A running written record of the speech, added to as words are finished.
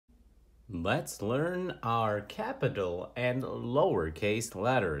Let's learn our capital and lowercase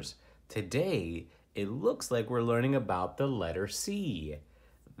letters. Today, it looks like we're learning about the letter C.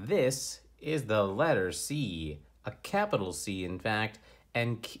 This is the letter C, a capital C in fact,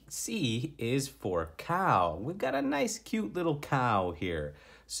 and C is for cow. We've got a nice cute little cow here.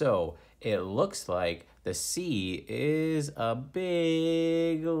 So it looks like the C is a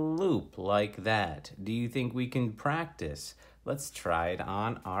big loop like that. Do you think we can practice? Let's try it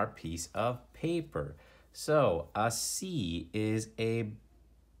on our piece of paper. So a C is a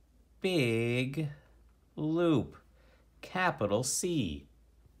big loop, capital C.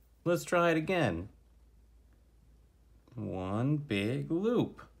 Let's try it again. One big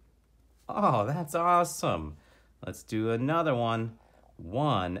loop. Oh, that's awesome. Let's do another one.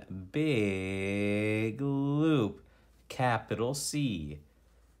 One big loop, capital C.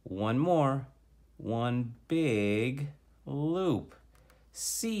 One more. One big loop.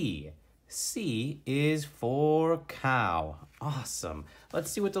 C. C is for cow. Awesome. Let's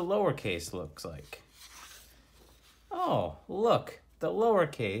see what the lowercase looks like. Oh, look. The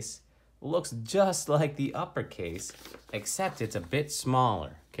lowercase looks just like the uppercase, except it's a bit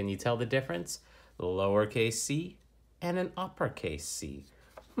smaller. Can you tell the difference? The lowercase c and an uppercase C.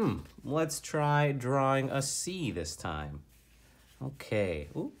 Let's try drawing a C this time. Okay,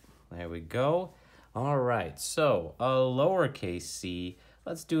 ooh, there we go. All right, so a lowercase c,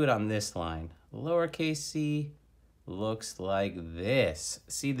 let's do it on this line. Lowercase c looks like this.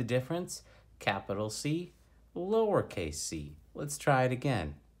 See the difference? Capital C, lowercase c. Let's try it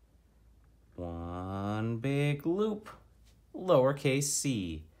again. One big loop, lowercase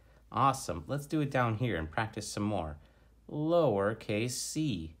c. Awesome. Let's do it down here and practice some more. Lowercase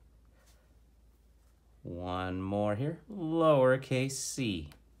c. One more here, lowercase c.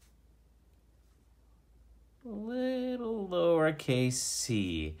 Little lowercase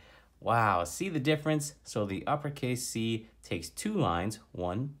c. Wow, see the difference? So the uppercase C takes two lines,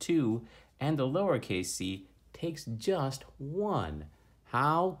 1, 2, and the lowercase c takes just one.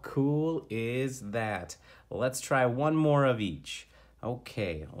 How cool is that? Let's try one more of each.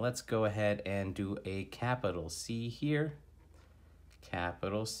 Okay, let's go ahead and do a capital C here.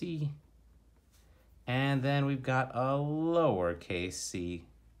 Capital C. And then we've got a lowercase c.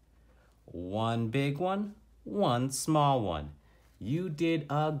 One big one, one small one. You did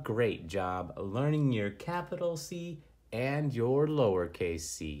a great job learning your capital C and your lowercase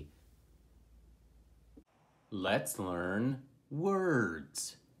c. Let's learn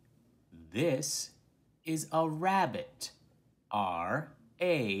words. This is a rabbit. R-A-B-B-I-T.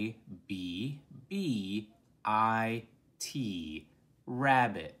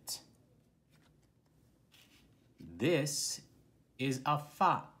 Rabbit. This is a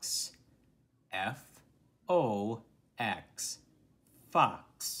fox. F-O-X.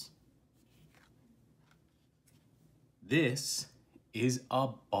 Fox. This is a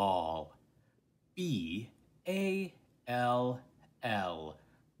ball. B-A-L-L.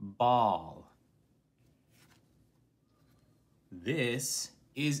 Ball. This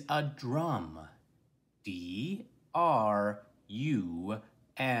is a drum. D-R-U-M.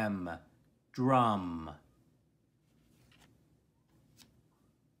 Drum.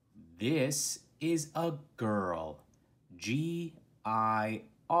 This is a girl. G-I-R-L.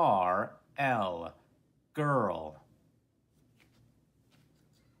 Girl.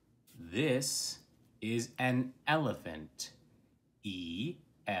 This is an elephant. E-L-E-P-H-A-N-T.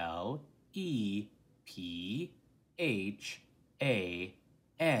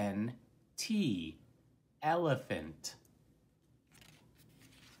 Elephant.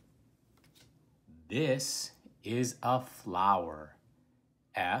 This is a flower.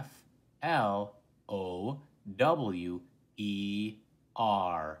 F-L-O-W-E-R.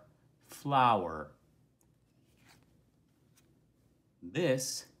 Flower.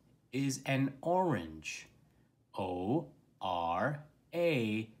 This is an orange. O-R-A-N-G-E.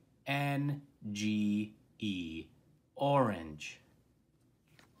 Orange.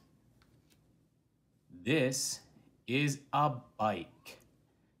 This is a bike.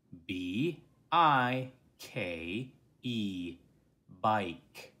 B-I-K-E.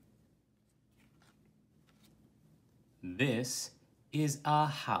 Bike. This is a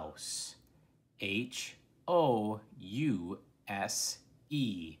house. H-O-U-S-E.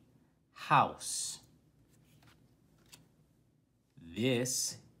 House.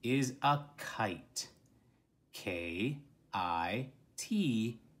 This is a kite. K-I-T-E.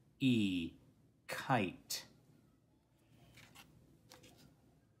 Kite.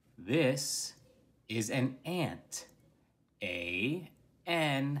 This is an ant. A-N-T.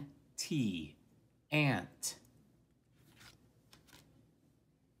 Ant.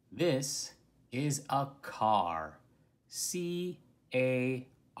 This is a car. C-A-R.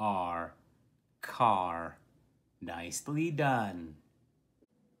 Car. Nicely done.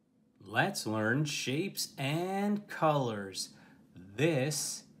 Let's learn shapes and colors.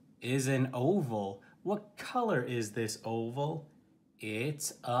 This is an oval. What color is this oval?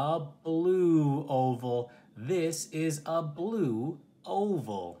 It's a blue oval. This is a blue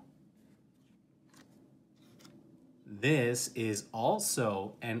oval. This is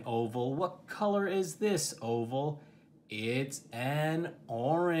also an oval. What color is this oval? It's an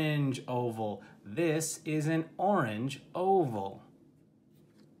orange oval. This is an orange oval.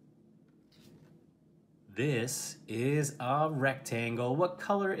 This is a rectangle. What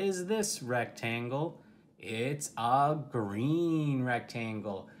color is this rectangle? It's a green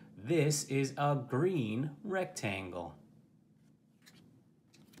rectangle. This is a green rectangle.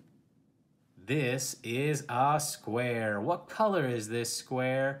 This is a square. What color is this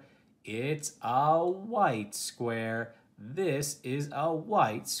square? It's a white square. This is a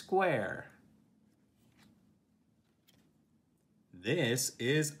white square. This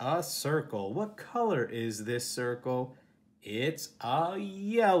is a circle. What color is this circle? It's a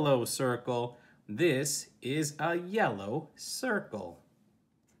yellow circle. This is a yellow circle.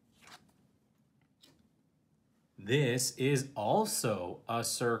 This is also a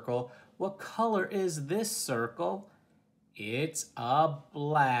circle. What color is this circle? It's a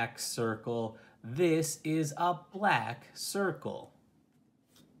black circle. This is a black circle.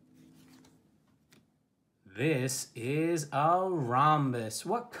 This is a rhombus.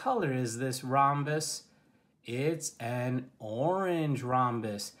 What color is this rhombus? It's an orange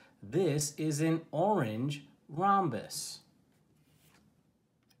rhombus. This is an orange rhombus.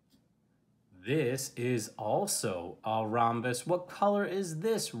 This is also a rhombus. What color is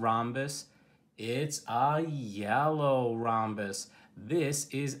this rhombus? It's a yellow rhombus. This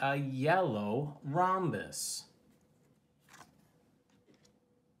is a yellow rhombus.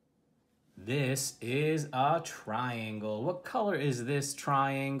 This is a triangle. What color is this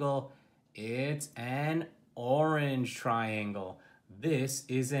triangle? It's an orange triangle. This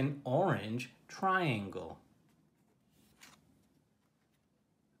is an orange triangle.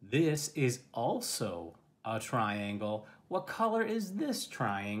 This is also a triangle. What color is this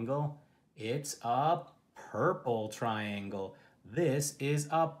triangle? It's a purple triangle. This is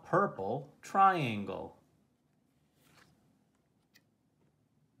a purple triangle.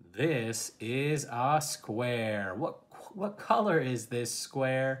 This is a square. What color is this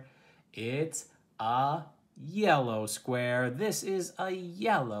square? It's a yellow square. This is a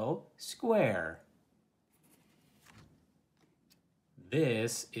yellow square.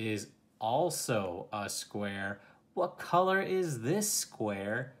 This is also a square. What color is this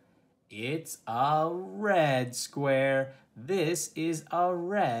square? It's a red square. This is a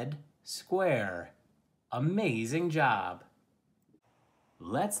red square. Amazing job.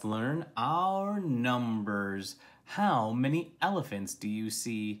 Let's learn our numbers. How many elephants do you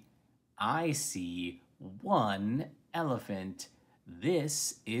see? I see 1 elephant.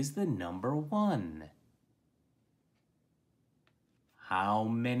 This is the number 1. How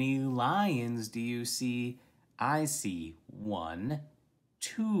many lions do you see? I see 1,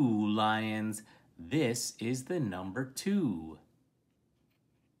 2 lions. This is the number 2.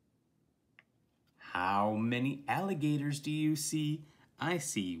 How many alligators do you see? I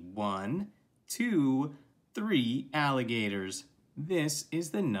see 1, 2, 3 alligators. This is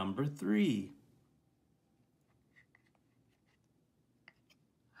the number 3.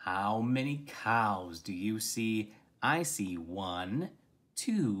 How many cows do you see? I see 1,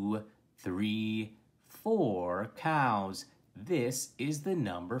 2, 3, 4 cows. This is the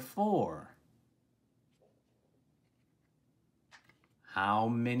number 4. How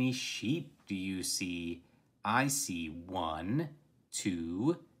many sheep do you see? I see 1,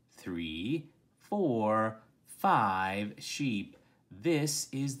 2, 3, 4, 5 sheep. This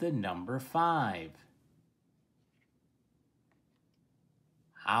is the number 5.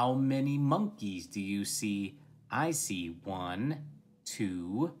 How many monkeys do you see? I see 1,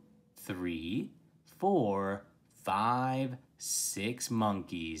 2, 3, 4, 5, 6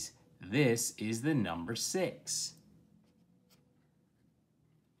 monkeys. This is the number 6.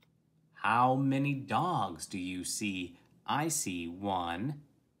 How many dogs do you see? I see 1,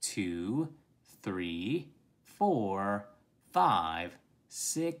 2, 3, 4, 5,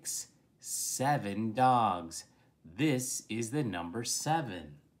 6, 7 dogs. This is the number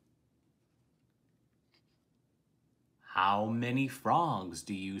 7. How many frogs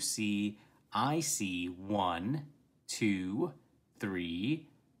do you see? I see 1, 2, 3,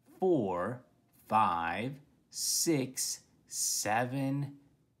 4, 5, 6, 7,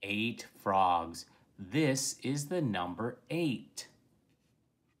 8 frogs. This is the number 8.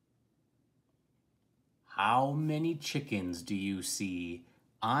 How many chickens do you see?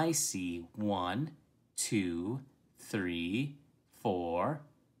 I see 1, 2, 3, 4,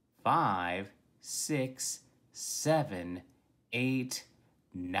 5, 6, 7, 8,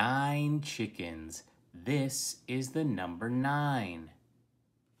 9 chickens. This is the number 9.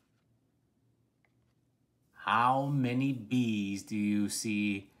 How many bees do you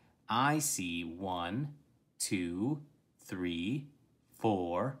see? I see 1, 2, 3,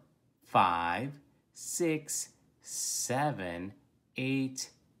 4, 5, 6, 7, 8,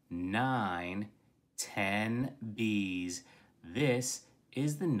 9, 10 bees. This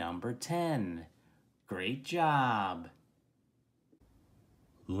is the number 10. Great job!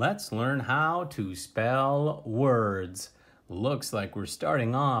 Let's learn how to spell words. Looks like we're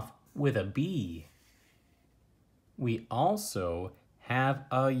starting off with a B. We also have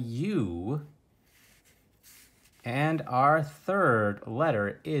a U, and our third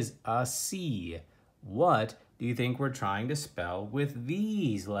letter is a C. What do you think we're trying to spell with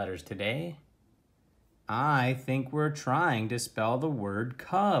these letters today? I think we're trying to spell the word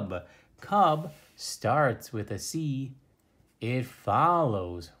cub. Cub starts with a C, it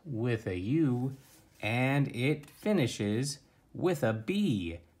follows with a U, and it finishes with a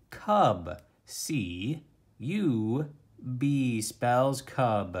B. Cub. C-U-B spells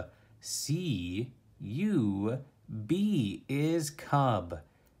cub. C-U-B is cub.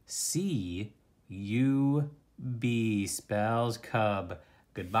 C-U-B spells cub.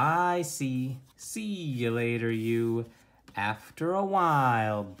 Goodbye, C. See you later, U. After a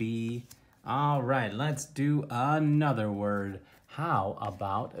while, B. All right, let's do another word. How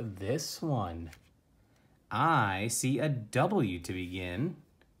about this one? I see a W to begin.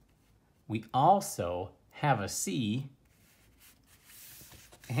 We also have a C.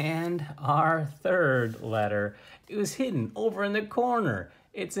 And our third letter is hidden over in the corner.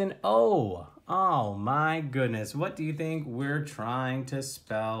 It's an O. Oh my goodness. What do you think we're trying to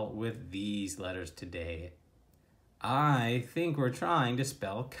spell with these letters today? I think we're trying to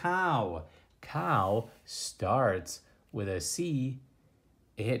spell cow. Cow starts with a C,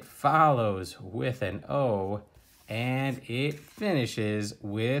 it follows with an O, and it finishes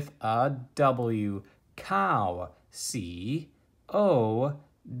with a W. Cow. C-O-W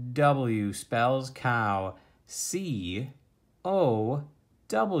spells cow. C-O-W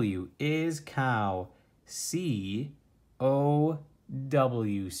is cow. C-O-W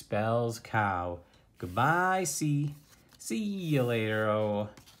spells cow. Goodbye, C. See you later, O.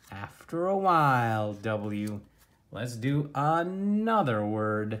 After a while, W. Let's do another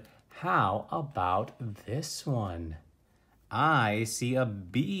word. How about this one? I see a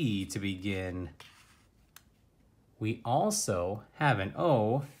B to begin. We also have an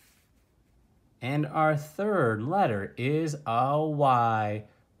O, and our third letter is a Y.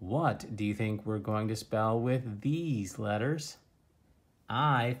 What do you think we're going to spell with these letters?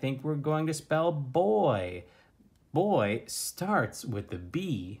 I think we're going to spell boy. Boy starts with the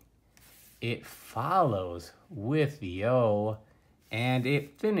B, it follows with the O, and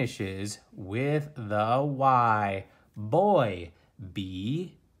it finishes with the Y. Boy.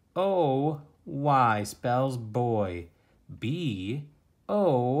 B-O-Y spells boy. B-O-Y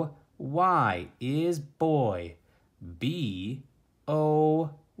is boy. B-O-Y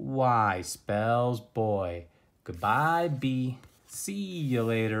spells boy. Goodbye, B. See you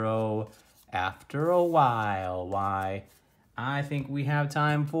later, O. After a while, Y. I think we have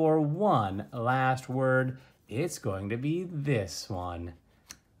time for one last word. It's going to be this one.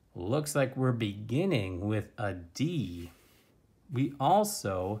 Looks like we're beginning with a D. We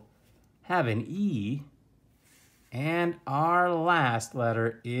also have an E, and our last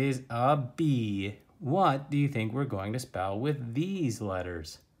letter is a B. What do you think we're going to spell with these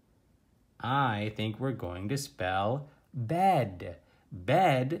letters? I think we're going to spell bed.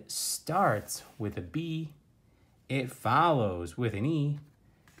 Bed starts with a B, it follows with an E,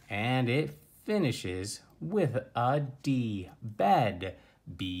 and it finishes with a D. Bed.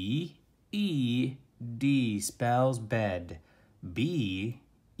 B-E-D spells bed. B-E-D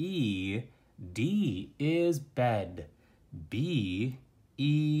is bed. B-E-D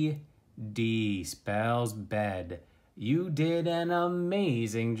spells bed. You did an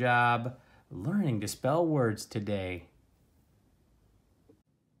amazing job learning to spell words today.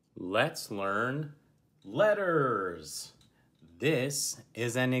 Let's learn letters. This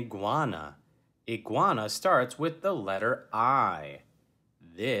is an iguana. Iguana starts with the letter I.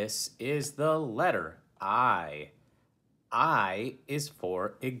 This is the letter I. I is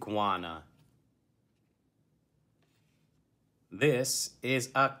for iguana. This is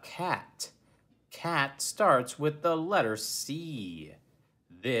a cat. Cat starts with the letter C.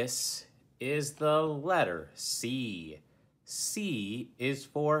 This is the letter C. C is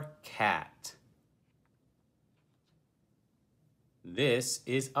for cat. This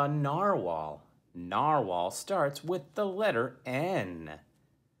is a narwhal. Narwhal starts with the letter N.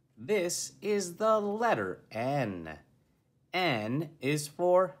 This is the letter N. N is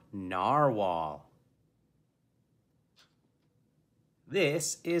for narwhal.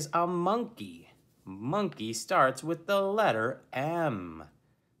 This is a monkey. Monkey starts with the letter M.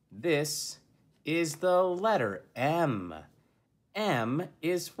 This is the letter M. M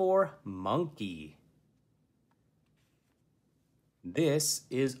is for monkey. This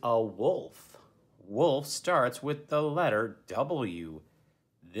is a wolf. Wolf starts with the letter W.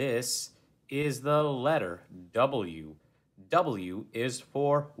 This is the letter W. W is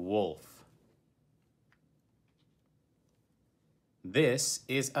for wolf. This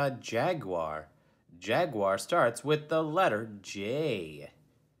is a jaguar. Jaguar starts with the letter J.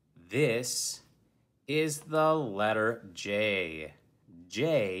 This is the letter J.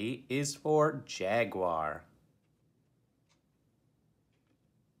 J is for jaguar.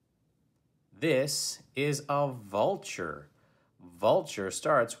 This is a vulture. Vulture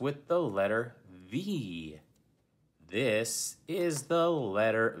starts with the letter V. This is the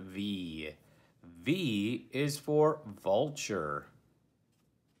letter V. V is for vulture.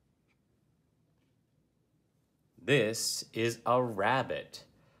 This is a rabbit.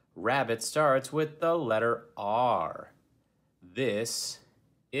 Rabbit starts with the letter R. This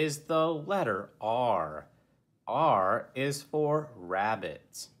is the letter R. R is for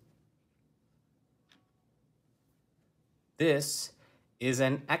rabbit. This is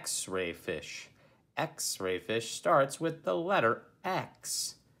an X-ray fish. X-ray fish starts with the letter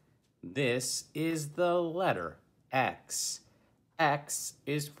X. This is the letter X. X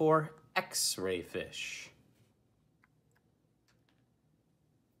is for X-ray fish.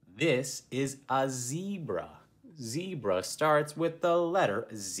 This is a zebra. Zebra starts with the letter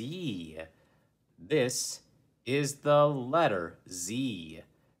Z. This is the letter Z.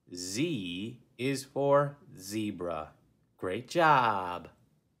 Z is for zebra. Great job!